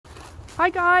Hi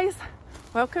guys,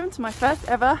 welcome to my first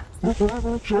ever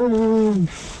challenge.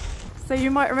 So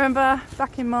you might remember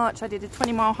back in March I did a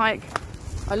 20-mile hike.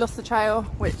 I lost the trail,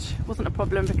 which wasn't a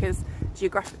problem because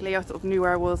geographically I sort of knew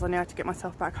where I was. I knew how to get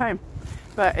myself back home,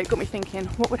 but it got me thinking,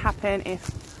 what would happen if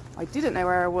I didn't know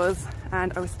where I was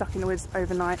and I was stuck in the woods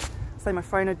overnight? So my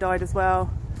phone had died as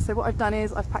well. So what I've done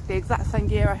is I've packed the exact same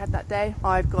gear I had that day.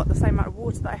 I've got the same amount of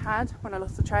water that I had when I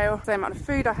lost the trail, the same amount of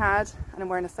food I had, and I'm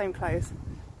wearing the same clothes.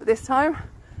 But this time,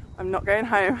 I'm not going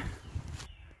home.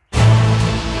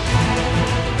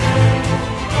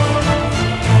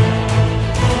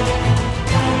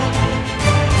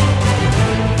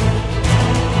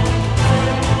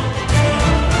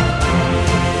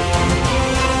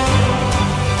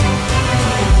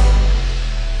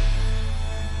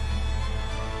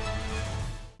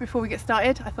 Before we get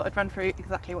started, I thought I'd run through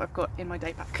exactly what I've got in my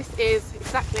day pack. This is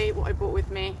exactly what I brought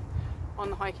with me on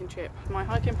the hiking trip. My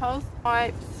hiking poles,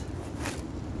 wipes,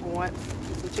 and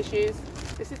some tissues.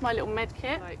 This is my little med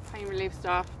kit, like pain relief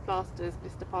stuff, plasters,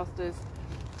 blister plasters,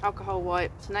 alcohol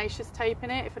wipe, tenacious tape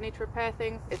in it if I need to repair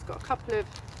things. It's got a couple of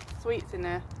sweets in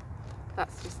there.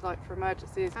 That's just like for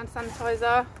emergencies. Hand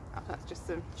sanitizer, that's just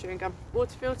some chewing gum.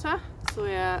 Water filter,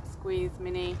 soya squeeze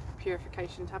mini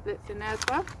purification tablets in there as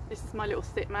well. This is my little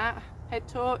sit mat, head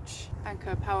torch,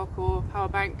 Anchor power core, power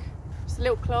bank. Just a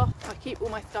little cloth. I keep all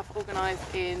my stuff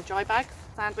organised in dry bags.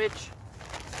 Sandwich,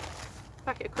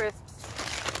 packet of crisps,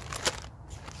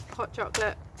 hot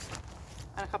chocolate,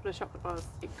 and a couple of chocolate bars.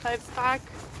 Clothes bag.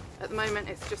 At the moment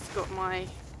it's just got my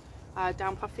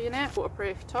down puffy in it,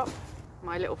 waterproof top,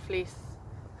 my little fleece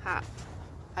hat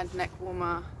and neck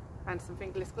warmer, and some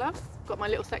fingerless gloves. Got my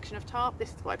little section of tarp. This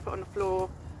is what I put on the floor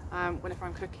whenever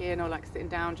I'm cooking or like sitting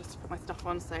down, just to put my stuff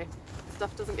on so the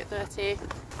stuff doesn't get dirty.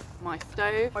 My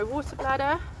stove, my water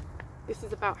bladder. This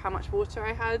is about how much water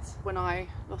I had when I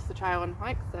lost the trail on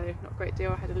hike, so not a great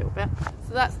deal, I had a little bit.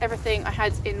 So that's everything I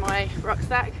had in my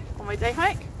rucksack on my day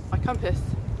hike. My compass,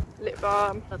 lip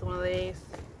balm, another one of these.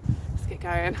 Let's get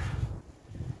going.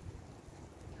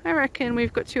 I reckon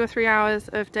we've got 2 or 3 hours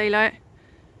of daylight.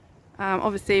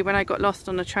 Obviously when I got lost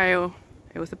on the trail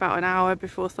it was about an hour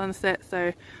before sunset,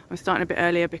 so I'm starting a bit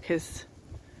earlier because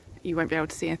you won't be able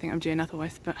to see anything I'm doing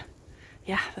otherwise. But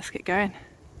yeah, let's get going.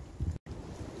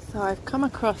 So I've come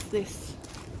across this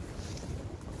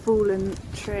fallen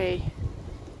tree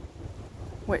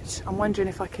which I'm wondering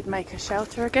if I could make a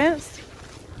shelter against.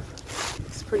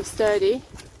 It's pretty sturdy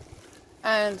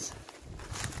and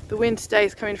the wind today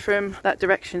is coming from that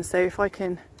direction, so if I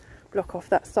can block off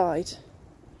that side,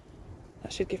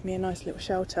 that should give me a nice little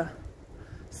shelter.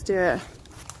 Let's do it.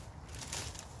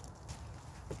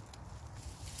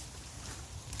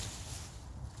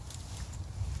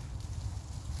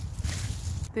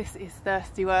 This is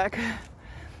thirsty work.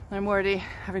 I'm already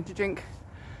having to drink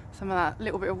some of that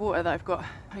little bit of water that I've got.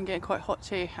 I'm getting quite hot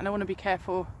too, and I want to be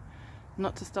careful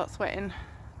not to start sweating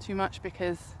too much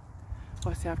because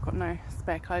obviously I've got no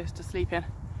spare clothes to sleep in.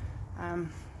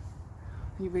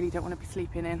 You really don't want to be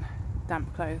sleeping in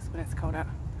damp clothes when it's cold out.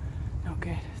 Not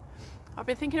good. I've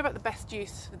been thinking about the best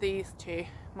use for these two,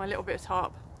 my little bit of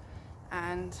tarp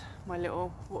and my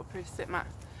little waterproof sit mat.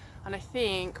 And I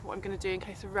think what I'm going to do in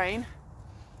case of rain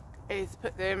is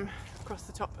put them across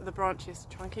the top of the branches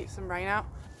to try and keep some rain out.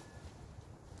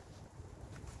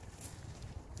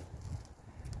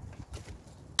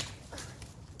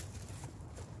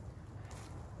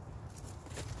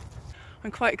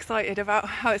 I'm quite excited about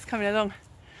how it's coming along.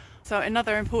 So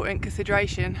another important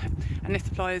consideration, and this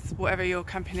applies whatever you're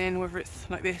camping in, whether it's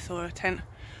like this or a tent,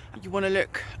 you want to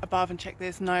look above and check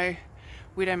there's no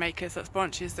widow makers, that's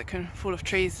branches that can fall off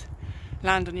trees,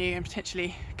 land on you and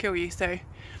potentially kill you. So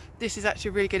this is actually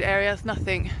a really good area, there's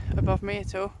nothing above me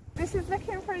at all. This is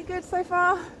looking pretty good so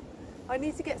far. I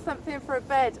need to get something for a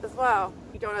bed as well.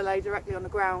 You don't want to lay directly on the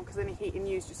ground because any heat in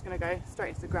you is just going to go straight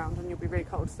into the ground and you'll be really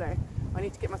cold. So I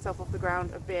need to get myself off the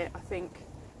ground a bit. I think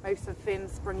maybe some thin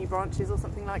springy branches or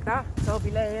something like that. So I'll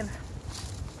be laying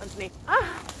underneath.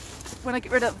 When I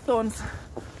get rid of the thorns,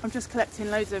 I'm just collecting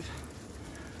loads of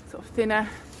sort of thinner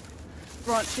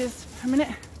branches for a minute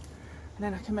and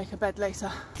then I can make a bed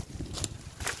later.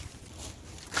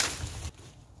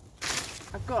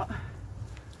 I've got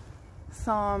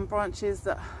some branches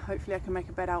that hopefully I can make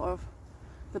a bed out of.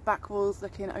 The back wall's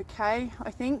looking okay,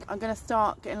 I think. I'm going to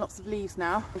start getting lots of leaves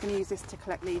now. I'm going to use this to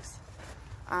collect leaves.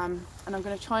 And I'm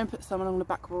going to try and put some along the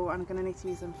back wall, and I'm going to need to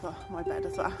use them for my bed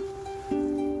as well.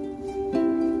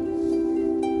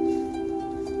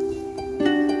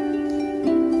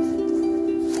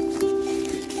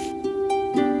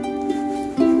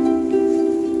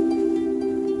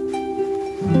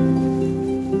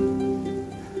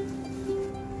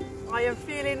 I am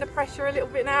feeling the pressure a little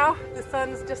bit now. The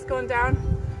sun's just gone down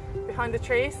behind the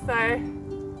trees, so I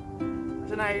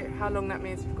don't know how long that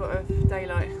means we've got of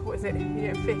daylight. What is it? You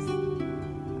get a fist,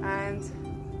 and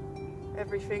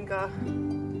every finger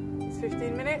is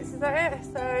 15 minutes, is that it?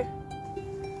 So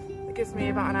it gives me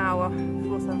about an hour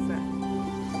before sunset.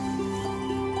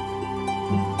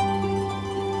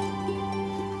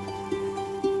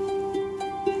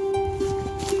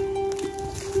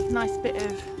 Nice bit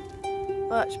of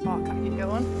birch bark I can go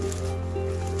on.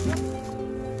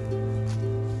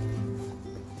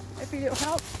 Every little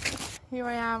helps. Here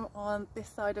I am on this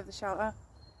side of the shelter,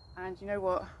 and you know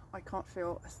what? I can't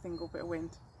feel a single bit of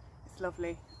wind. It's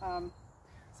lovely. So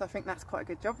I think that's quite a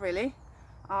good job, really.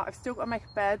 I've still got to make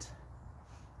a bed,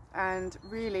 and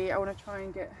really I want to try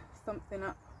and get something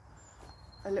up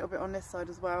a little bit on this side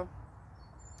as well.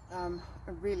 I'm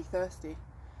really thirsty.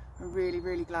 I'm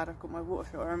really glad I've got my water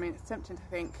filter. I mean, it's tempting to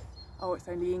think, oh, it's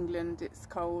only England, it's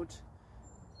cold,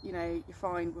 you know, you're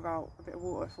fine without a bit of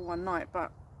water for one night,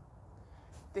 but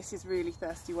this is really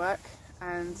thirsty work,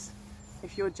 and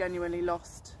if you're genuinely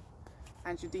lost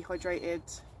and you're dehydrated,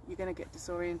 you're going to get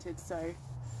disoriented. So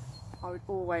I would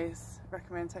always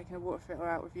recommend taking a water filter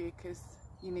out with you, because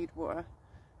you need water,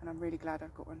 and I'm really glad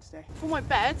I've got one today. For my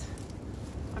bed,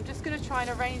 I'm just going to try and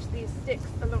arrange these sticks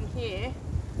along here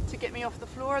to get me off the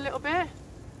floor a little bit,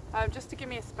 just to give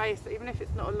me a space, even if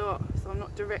it's not a lot, so I'm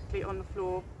not directly on the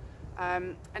floor.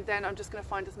 And then I'm just going to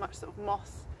find as much sort of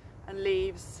moss and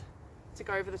leaves to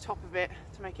go over the top of it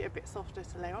to make it a bit softer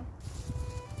to lay on.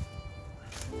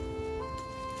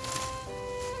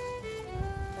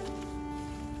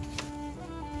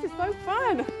 This is so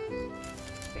fun!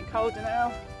 It's getting colder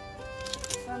now,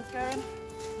 the sun's going.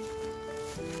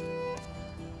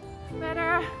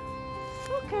 Better,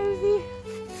 all cosy.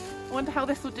 I wonder how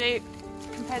this will do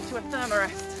compared to a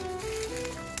thermarest.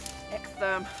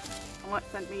 Extherm. I might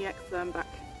send me Extherm back.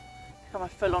 Become a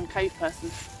full-on cave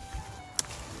person.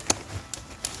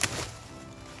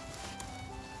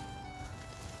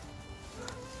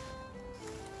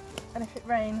 And if it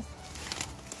rains,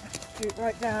 I have to scoot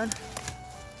right down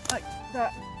like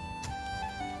that.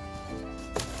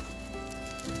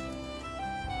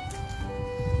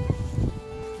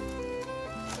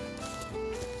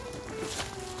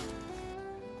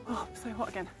 Oh, so hot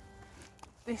again.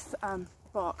 This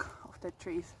bark off dead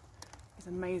trees is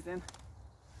amazing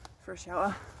for a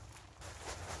shelter.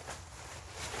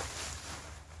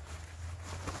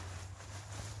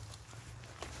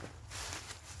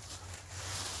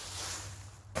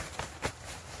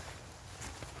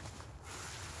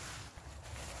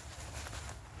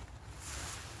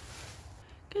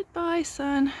 Goodbye,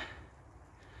 sun.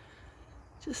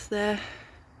 Just there.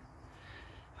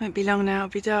 Won't be long now, it'll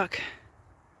be dark.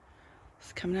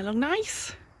 It's coming along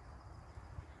nice.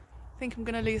 I think I'm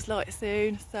going to lose light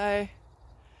soon, so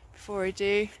before I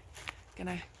do, I'm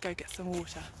going to go get some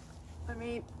water. I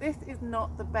mean, this is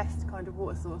not the best kind of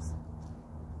water source.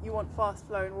 You want fast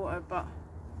flowing water, but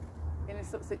in this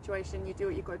sort of situation you do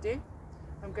what you've got to do.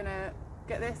 I'm going to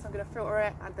get this, I'm going to filter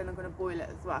it, and then I'm going to boil it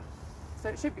as well. So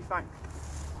it should be fine.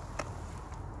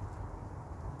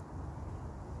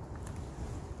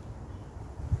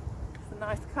 It's a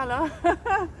nice colour.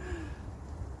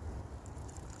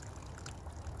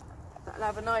 That'll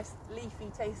have a nice leafy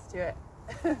taste to it.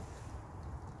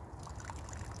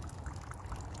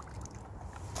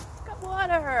 Got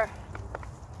water!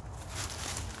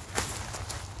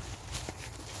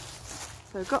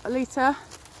 So I've got a litre,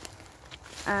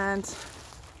 and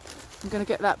I'm going to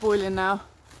get that boiling now,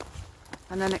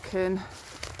 and then it can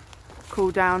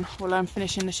cool down while I'm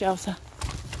finishing the shelter.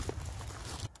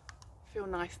 I feel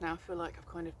nice now. I feel like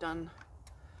I've kind of done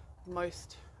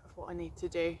most of what I need to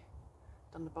do.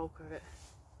 Done the bulk of it.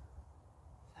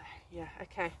 So yeah,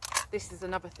 okay. This is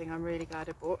another thing I'm really glad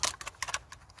I bought.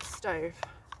 The stove.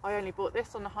 I only bought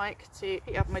this on the hike to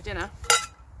heat up my dinner,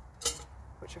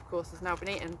 which of course has now been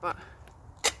eaten, but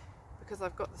because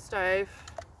I've got the stove,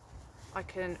 I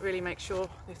can really make sure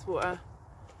this water,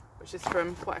 which is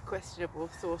from quite a questionable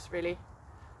source really,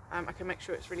 I can make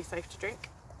sure it's really safe to drink.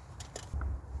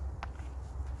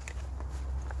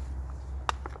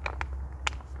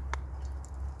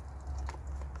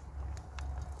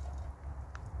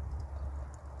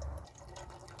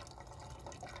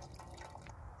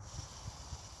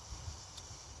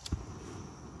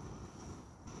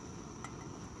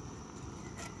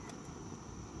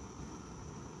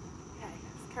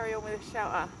 Carry on with this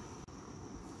shelter.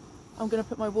 I'm going to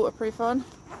put my waterproof on,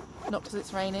 not because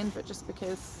it's raining, but just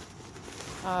because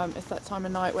it's that time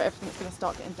of night where everything's going to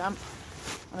start getting damp,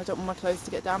 and I don't want my clothes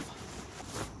to get damp.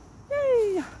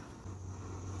 Yay!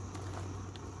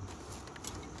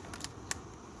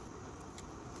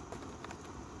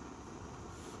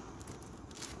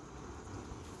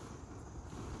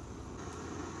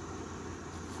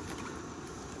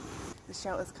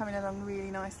 shelter's coming along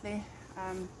really nicely.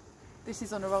 This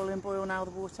is on a rolling boil now, the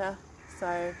water,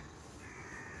 so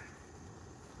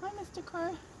hi Mr.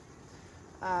 Crow.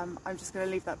 I'm just going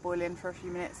to leave that boil in for a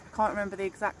few minutes. I can't remember the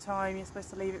exact time you're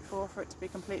supposed to leave it for it to be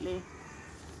completely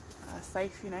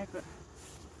safe, you know, but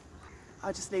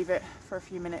I'll just leave it for a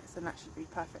few minutes and that should be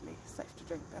perfectly safe to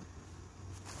drink then.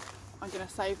 I'm going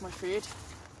to save my food.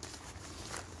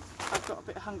 I've got a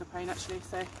bit of hunger pain actually,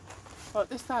 so well,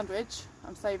 this sandwich,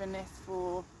 I'm saving this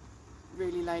for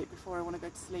really late before I want to go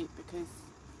to sleep, because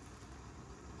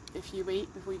if you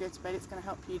eat before you go to bed, it's going to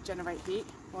help you generate heat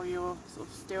while you're sort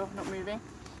of still, not moving.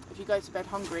 If you go to bed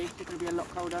hungry, you're going to be a lot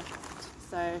colder.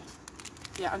 So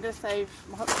yeah, I'm going to save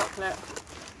my hot chocolate,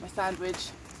 my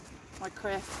sandwich, my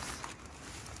crisps,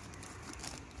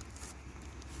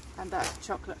 and that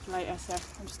chocolate for later. So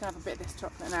I'm just going to have a bit of this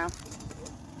chocolate now.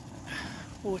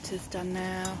 Water's done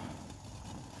now.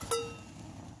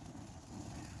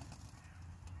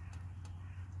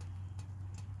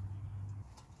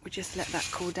 We just let that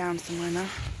cool down somewhere now.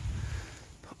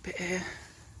 Pop it here.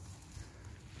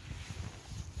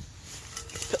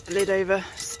 Put the lid over,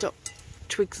 stop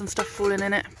twigs and stuff falling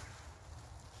in it.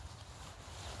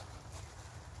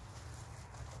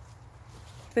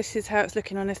 This is how it's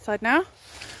looking on this side now.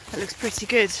 It looks pretty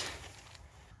good.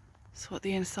 That's what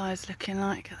the inside's looking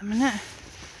like at the minute.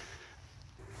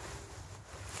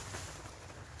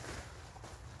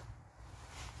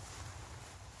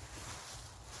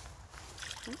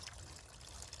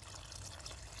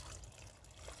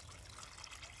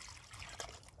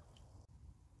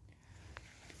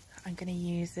 I'm going to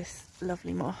use this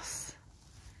lovely moss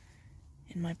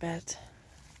in my bed.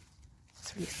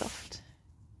 It's really soft.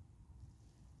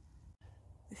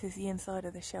 This is the inside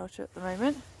of the shelter at the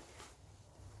moment.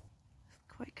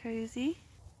 It's quite cosy.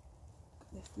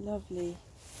 This lovely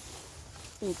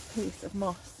big piece of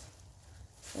moss.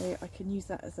 So I can use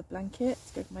that as a blanket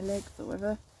to go for my legs or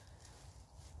whatever.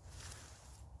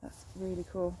 That's really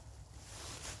cool.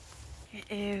 It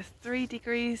is 3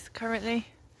 degrees currently.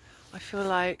 I feel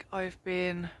like I've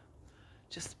been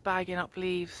just bagging up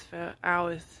leaves for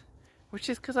hours, which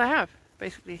is because I have,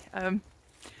 basically.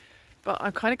 But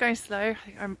I'm kind of going slow. I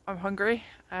think I'm hungry.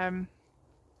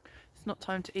 It's not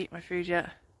time to eat my food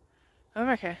yet. I'm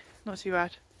okay, not too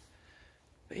bad.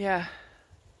 But yeah,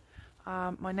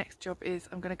 my next job is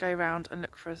I'm going to go around and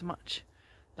look for as much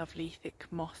lovely thick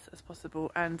moss as possible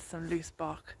and some loose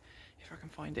bark if I can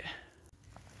find it.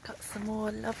 Got some more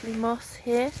lovely moss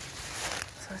here.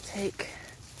 So I'll take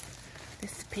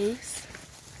this piece.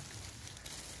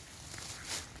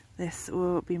 This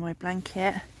will be my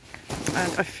blanket,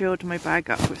 and I filled my bag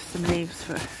up with some leaves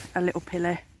for a little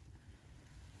pillow.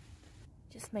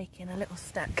 Just making a little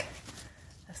stack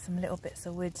of some little bits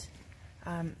of wood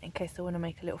in case I want to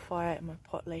make a little fire in my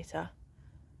pot later.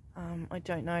 I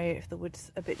don't know if the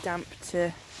wood's a bit damp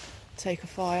to take a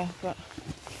fire, but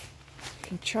I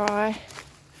can try.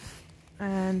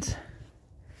 And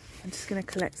I'm just going to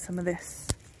collect some of this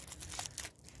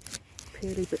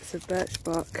peely bits of birch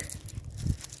bark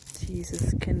to use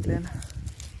as kindling.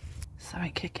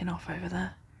 Something kicking off over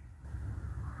there.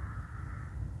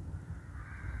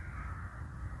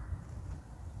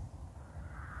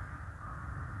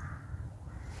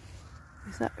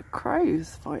 Is that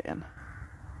crows fighting?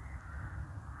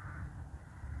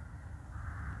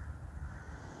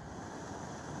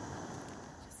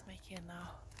 Just making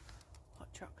hot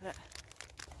chocolate.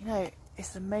 You know,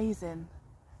 it's amazing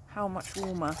how much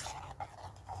warmer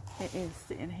it is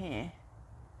sitting here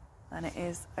than it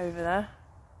is over there.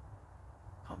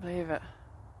 Can't believe it.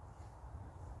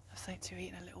 I've something to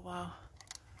eat in a little while.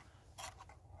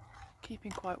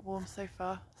 Keeping quite warm so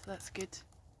far, so that's good.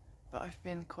 But I've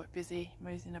been quite busy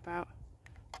moseying about,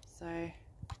 so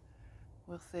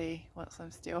we'll see once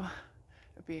I'm still.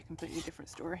 It'll be a completely different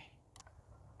story.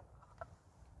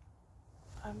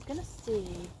 I'm gonna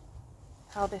see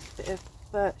how this bit of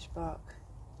birch bark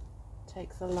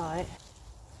takes the light.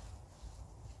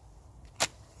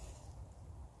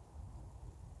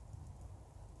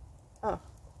 Oh,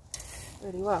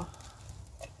 really well.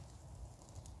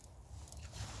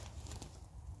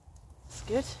 That's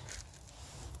good.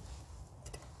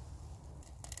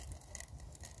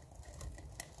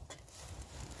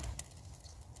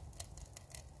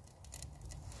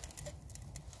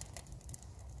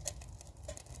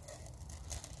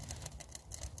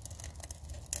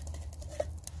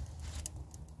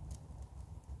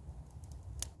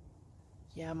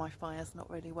 Yeah, my fire's not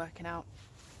really working out.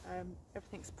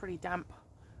 Everything's pretty damp.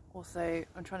 Also,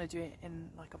 I'm trying to do it in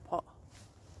like a pot,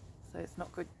 so it's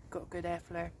not good. Got good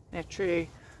airflow. In a true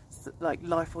like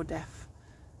life or death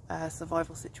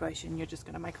survival situation, you're just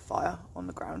going to make a fire on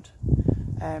the ground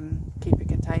keep it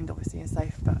contained obviously and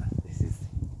safe, but this is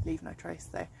leave no trace.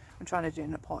 So I'm trying to do it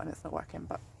in a pot and it's not working,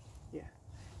 but yeah,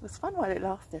 it was fun while it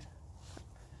lasted.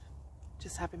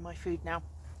 Just having my food now,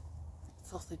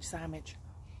 sausage sandwich.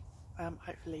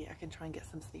 Hopefully I can try and get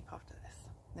some sleep after this.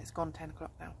 It's gone 10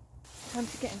 o'clock now. Time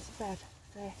to get into bed.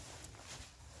 So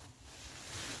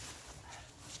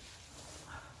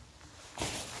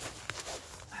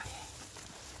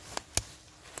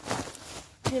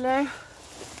pillow.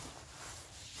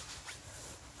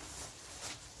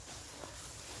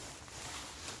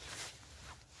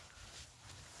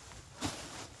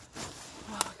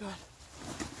 Oh god.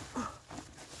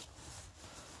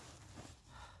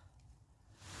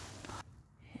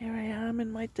 Here I am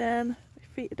in my den. My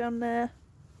feet are down there.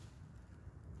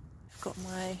 I've got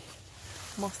my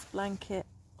moss blanket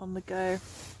on the go.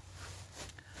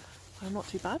 I'm not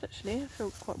too bad actually. I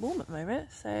feel quite warm at the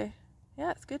moment, so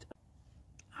yeah, it's good.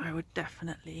 I would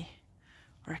definitely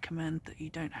recommend that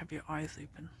you don't have your eyes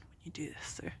open when you do this,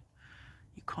 so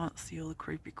you can't see all the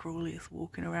creepy crawlies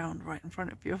walking around right in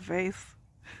front of your face.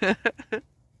 Wow.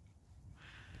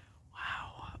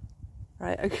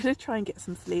 Right, I'm gonna try and get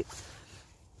some sleep.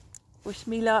 Wish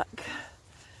me luck.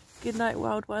 Good night,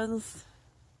 wild ones.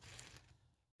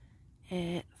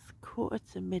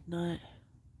 It's midnight.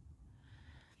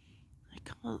 I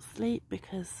can't sleep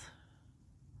because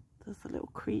there's a little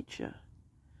creature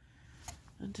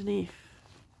underneath.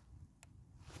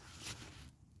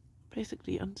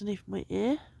 Basically underneath my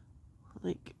ear.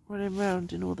 Like running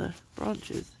around in all the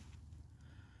branches.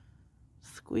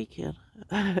 Squeaking.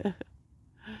 It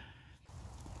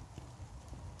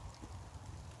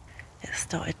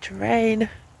started to rain.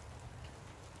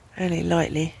 Only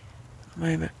lightly at the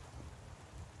moment.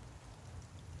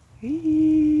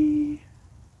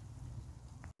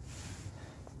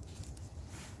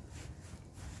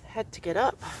 Had to get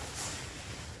up.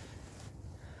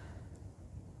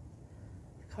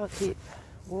 Can't keep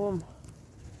warm.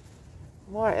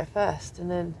 I'm alright at first, and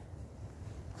then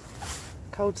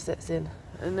cold sets in,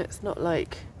 and it's not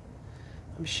like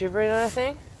I'm shivering or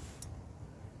anything,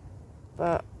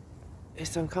 but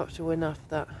it's uncomfortable enough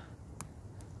that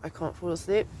I can't fall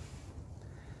asleep.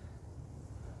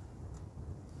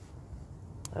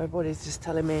 My body's just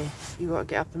telling me you gotta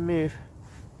get up and move.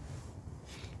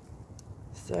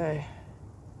 So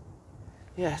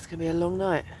yeah, it's gonna be a long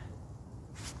night.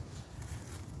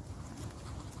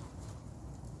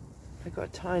 I've got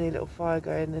a tiny little fire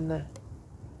going in the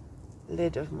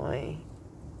lid of my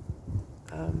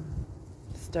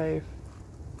stove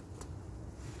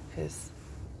because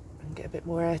I can get a bit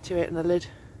more air to it in the lid.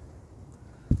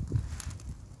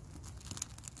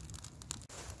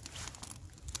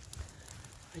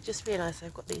 I just realised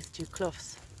I've got these two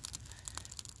cloths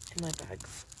in my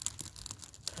bags.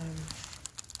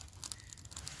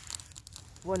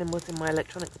 One was in my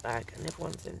electronics bag and the other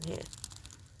one's in here.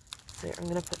 So I'm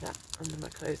going to put that under my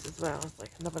clothes as well. It's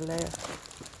like another layer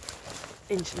of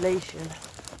insulation.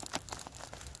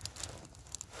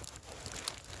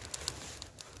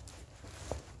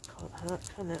 Can't hurt,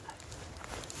 can it?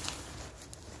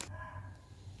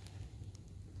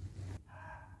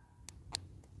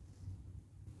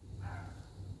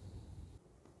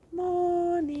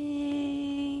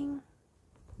 Morning!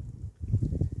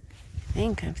 I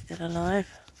think I'm still alive.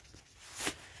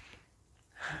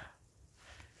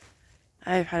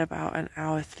 I've had about an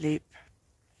hour's sleep.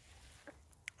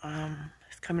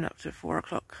 It's coming up to 4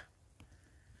 o'clock.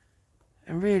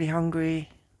 I'm really hungry.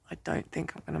 I don't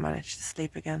think I'm going to manage to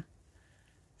sleep again.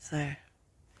 So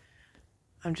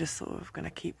I'm just sort of going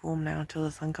to keep warm now until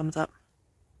the sun comes up.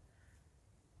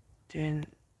 Doing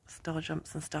star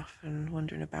jumps and stuff and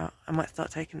wandering about. I might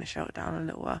start taking the shelter down in a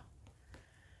little while.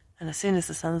 And as soon as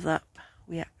the sun's up,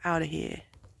 we are out of here.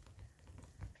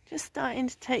 Just starting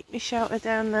to take my shelter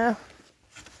down now.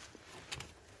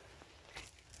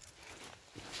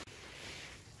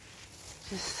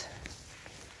 Just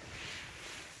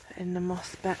putting the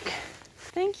moss back.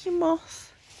 Thank you,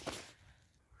 moss.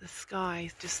 The sky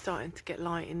is just starting to get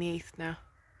light in the east now,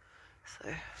 so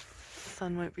the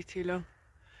sun won't be too long.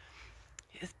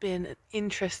 It's been an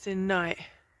interesting night.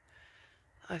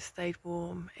 I've stayed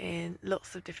warm in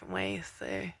lots of different ways.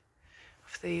 So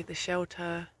obviously the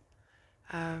shelter,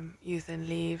 using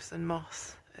leaves and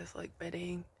moss as like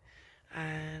bedding,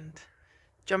 and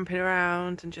jumping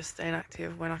around and just staying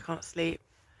active when I can't sleep,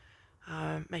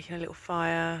 making a little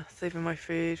fire, saving my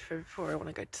food for before I want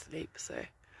to go to sleep. So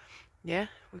yeah,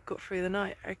 we've got through the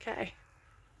night okay.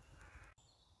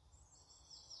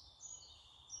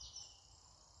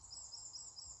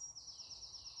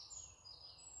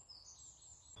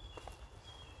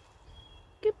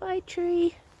 Goodbye,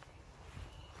 tree.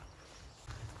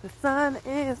 The sun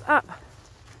is up,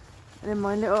 and in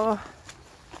my little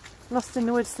lost in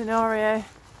the woods scenario,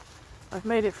 I've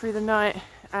made it through the night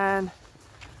and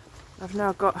I've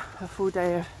now got a full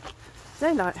day of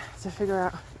daylight to figure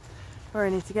out where I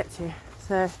need to get to.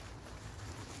 So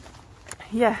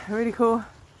yeah, really cool.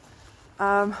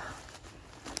 I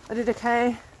did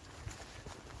okay.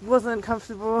 Wasn't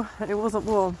comfortable and it wasn't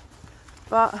warm,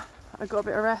 but I got a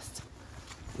bit of rest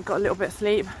and got a little bit of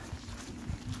sleep.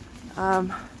 So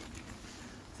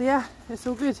yeah, it's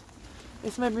all good.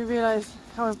 It's made me realise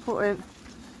how important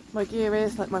my gear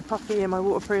is, like my puffy and my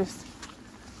waterproofs,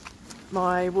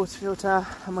 my water filter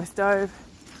and my stove.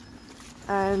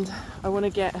 And I want to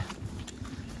get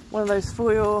one of those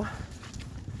foil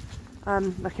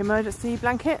like emergency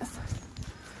blankets.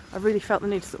 I really felt the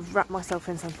need to sort of wrap myself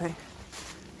in something,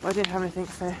 but I didn't have anything,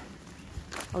 so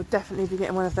I'll definitely be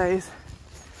getting one of those,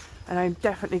 and I'm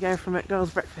definitely going for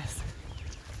McDonald's breakfast.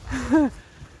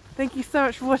 Thank you so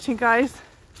much for watching, guys.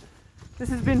 This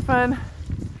has been fun.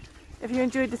 If you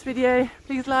enjoyed this video,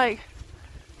 please like,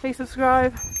 please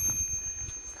subscribe,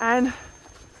 and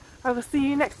I will see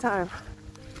you next time.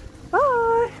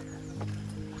 Bye!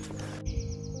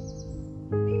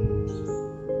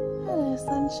 Hello,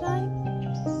 sunshine.